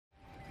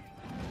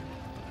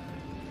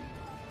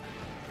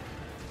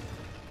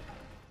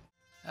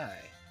Hi,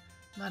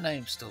 my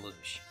name's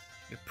Deluge.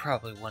 You're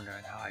probably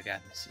wondering how I got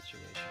in this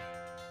situation.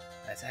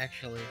 That's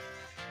actually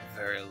a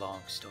very long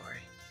story.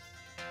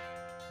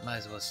 Might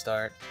as well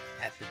start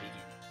at the beginning.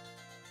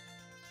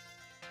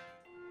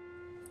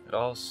 It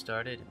all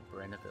started in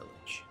Brenna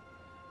Village.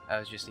 I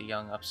was just a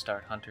young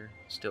upstart hunter,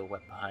 still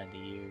wet behind the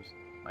ears,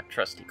 my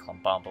trusty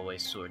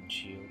Klombombaway sword and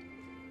shield.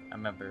 I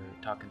remember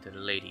talking to the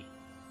lady.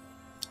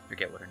 I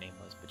forget what her name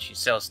was, but she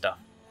sells stuff.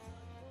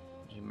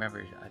 I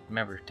remember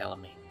her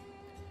telling me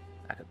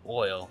I could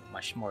oil my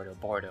Schmordo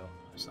Bordeaux.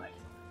 I was like,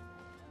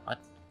 what?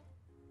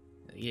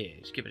 Yeah,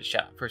 just give it a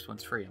shot. First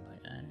one's free. I'm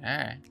like,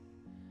 alright.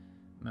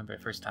 Remember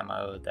the first time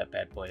I oiled that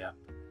bad boy up,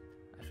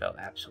 I felt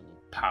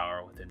absolute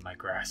power within my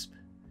grasp,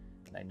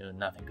 and I knew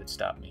nothing could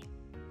stop me.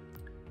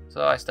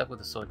 So I stuck with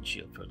the sword and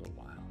shield for a little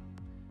while.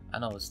 I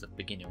know it's the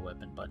beginner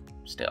weapon, but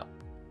still,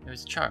 there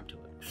was a charm to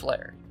it, a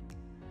flair even.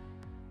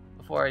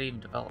 Before I'd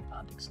even developed a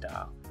hunting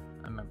style,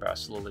 I remember I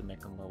was slowly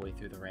making my way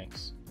through the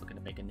ranks, looking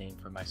to make a name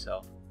for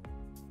myself.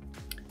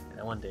 And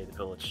then one day the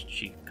village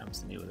chief comes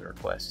to me with a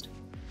request.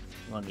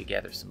 He wanted me to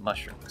gather some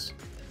mushrooms.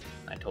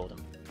 I told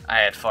him I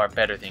had far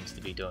better things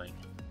to be doing.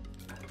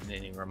 And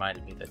then he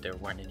reminded me that there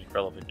weren't any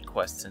relevant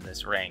quests in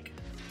this rank.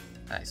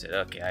 I said,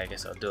 okay, I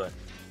guess I'll do it.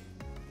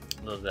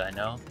 Little did I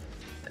know,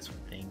 that's when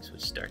things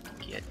would start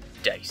to get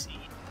dicey.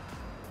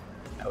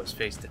 I was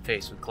face to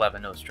face with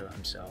Clavanostro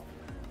himself.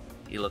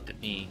 He looked at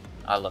me,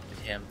 I looked at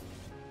him,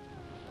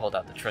 pulled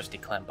out the trusty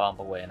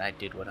Klombombaway, and I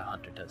did what a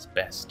hunter does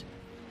best.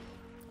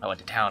 I went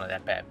to town on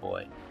that bad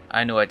boy.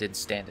 I knew I didn't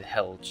stand a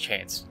hell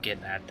chance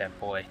getting at that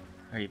boy,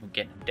 or even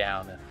getting him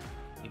down to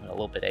even a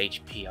little bit of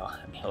HP.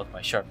 Look at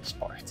my sharpness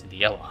bar, it's in the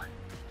yellow.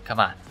 Come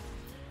on.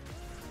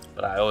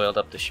 But I oiled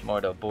up the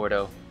Schmordo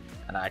Bordeaux,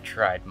 and I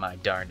tried my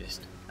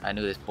darndest. I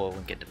knew this boy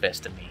wouldn't get the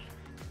best of me.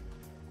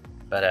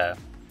 But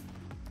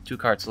 2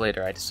 carts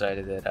later, I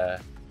decided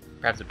that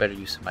perhaps a better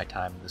use of my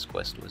time in this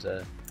quest was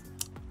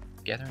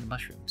gathering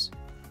mushrooms.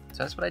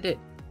 So that's what I did.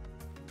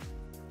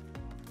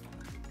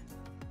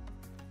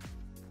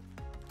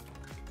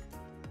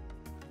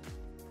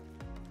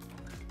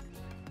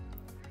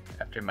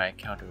 After my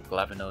encounter with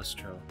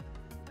Glavanostro,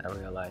 I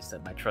realized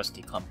that my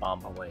trusty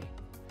Klombombaway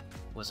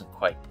wasn't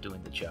quite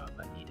doing the job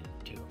I needed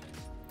it to.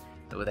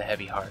 But with a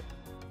heavy heart,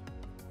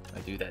 I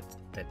threw that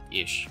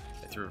ish.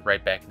 I threw it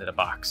right back into the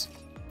box,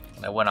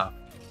 and I went off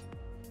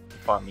to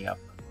farm me up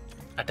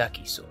a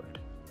ducky sword.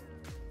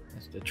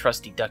 As the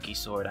trusty ducky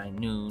sword, I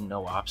knew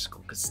no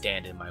obstacle could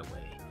stand in my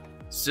way.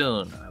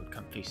 Soon I would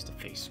come face to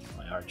face with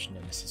my arch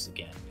nemesis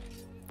again.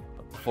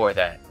 But before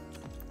that,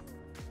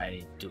 I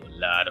needed to do a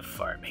lot of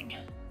farming.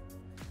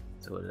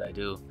 So what did I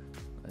do?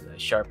 I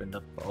sharpened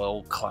up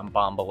old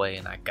Klombombaway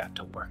and I got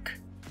to work.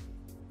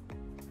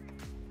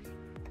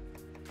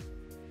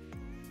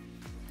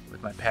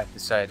 With my path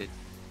decided,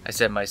 I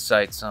set my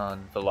sights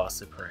on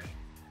Velociprey,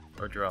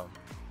 or drone.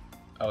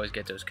 I always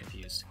get those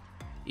confused.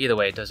 Either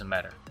way, it doesn't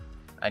matter.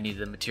 I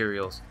needed the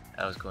materials, and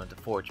I was going to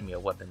forge me a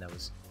weapon that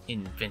was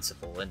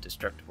invincible,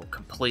 indestructible,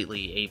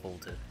 completely able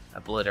to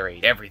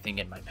obliterate everything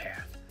in my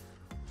path.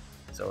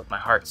 So with my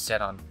heart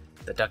set on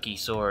the ducky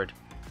sword,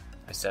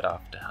 I set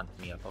off to hunt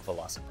me up a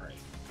Velociprey.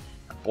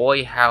 And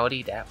boy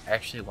howdy, that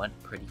actually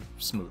went pretty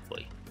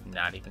smoothly.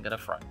 Not even gonna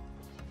front.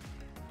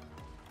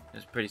 It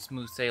was pretty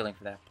smooth sailing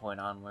from that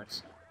point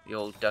onwards. The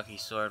old ducky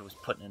sword was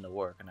putting in the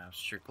work, and I was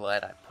sure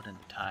glad I put in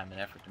the time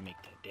and effort to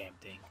make that damn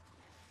thing.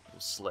 It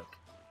was slick.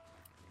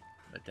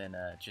 But then,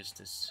 just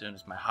as soon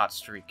as my hot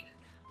streak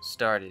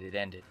started, it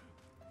ended.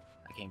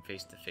 I came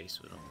face to face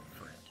with an old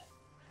friend.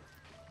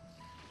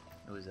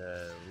 It was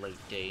a late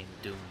day in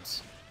the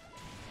dunes,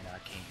 and I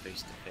came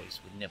face to face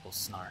with Nibble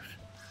Snarf,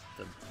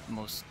 the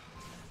most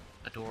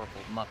adorable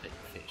Muppet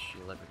fish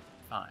you'll ever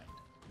find.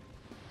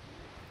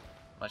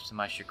 Much to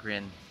my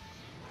chagrin,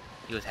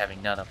 he was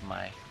having none of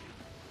my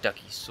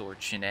ducky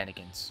sword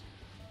shenanigans.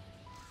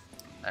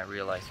 I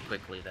realized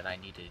quickly that I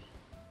needed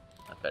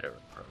a better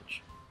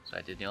approach, so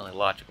I did the only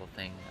logical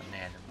thing a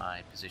man in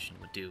my position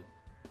would do.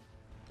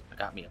 I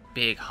got me a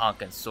big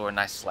honking sword and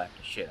I slapped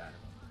the shit out of him.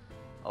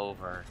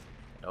 Over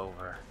and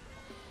over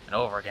and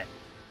over again.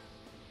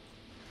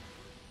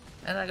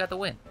 And I got the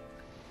win.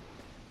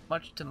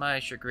 Much to my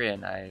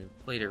chagrin, I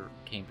later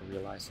came to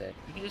realize that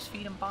you can just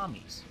feed him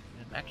bombies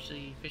and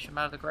actually fish him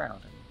out of the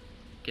ground and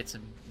get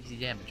some easy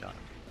damage on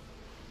him.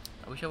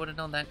 I wish I would have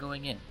known that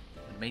going in.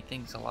 It made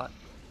things a lot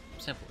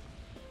simpler.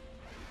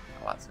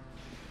 A lot simpler.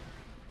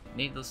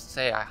 Needless to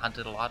say, I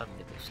hunted a lot of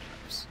Nibble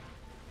Snarfs.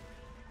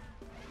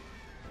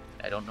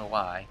 I don't know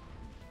why.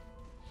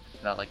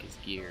 Not like his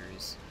gear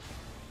is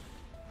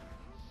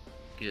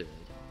good.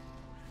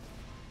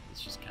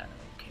 It's just kind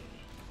of okay.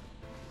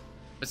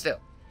 But still,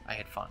 I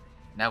had fun,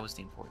 and that was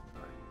the important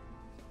part.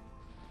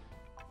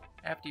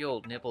 After the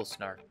old Nibble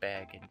Snarf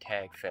bag and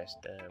tag fest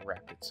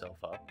wrapped itself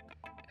up,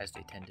 as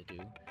they tend to do,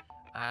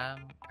 I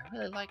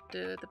really liked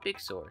the big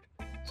sword,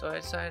 so I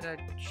decided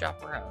I'd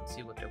shop around and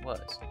see what there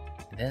was.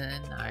 And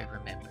then I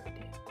remembered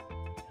it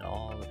in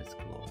all of its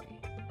glory.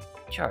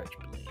 Charge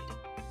Blade.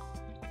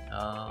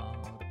 Oh,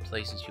 the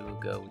places you would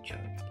go with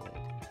Charge Blade.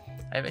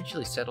 I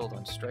eventually settled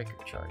on Striker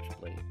Charge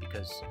Blade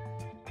because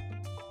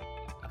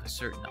of a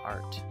certain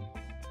art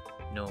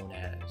known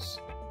as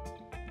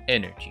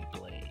Energy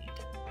Blade.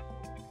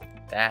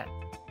 That,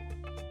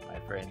 my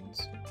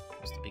friends,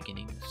 was the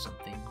beginning of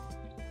something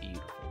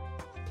beautiful.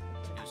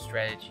 New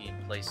strategy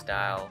and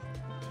playstyle,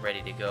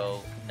 ready to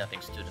go, nothing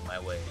stood in my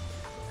way.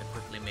 I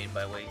quickly made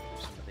my way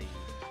through some of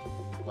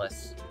the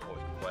less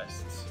important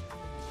quests.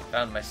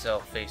 Found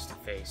myself face to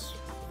face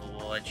with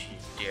Bloodshot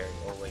Dairy.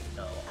 Oh wait,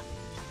 no.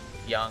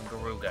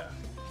 Yangaruga,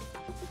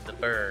 the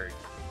bird,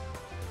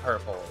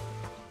 purple,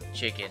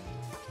 chicken,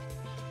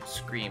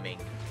 screaming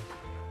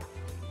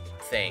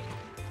thing.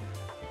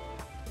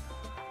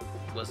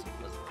 Wasn't.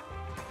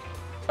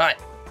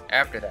 But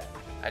after that,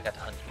 I got to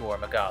hunt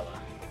Gormagala.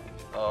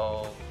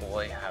 Oh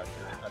boy, how did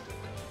I hunt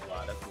a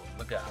lot of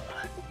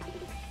Gormagala.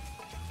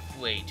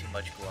 Way too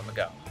much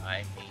Gormagala.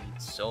 I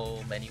made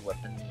so many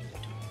weapons.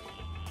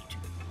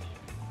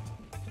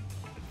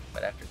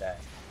 But after that,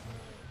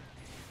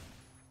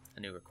 a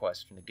new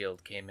request from the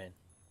guild came in.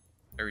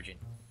 Urgent,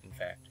 in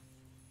fact.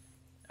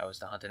 I was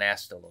to hunt an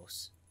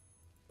Astalos,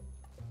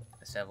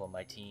 assemble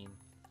my team,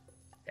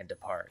 and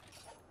depart.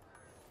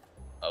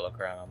 I look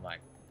around, I'm like,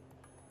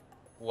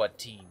 what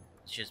team?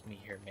 It's just me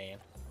here, man.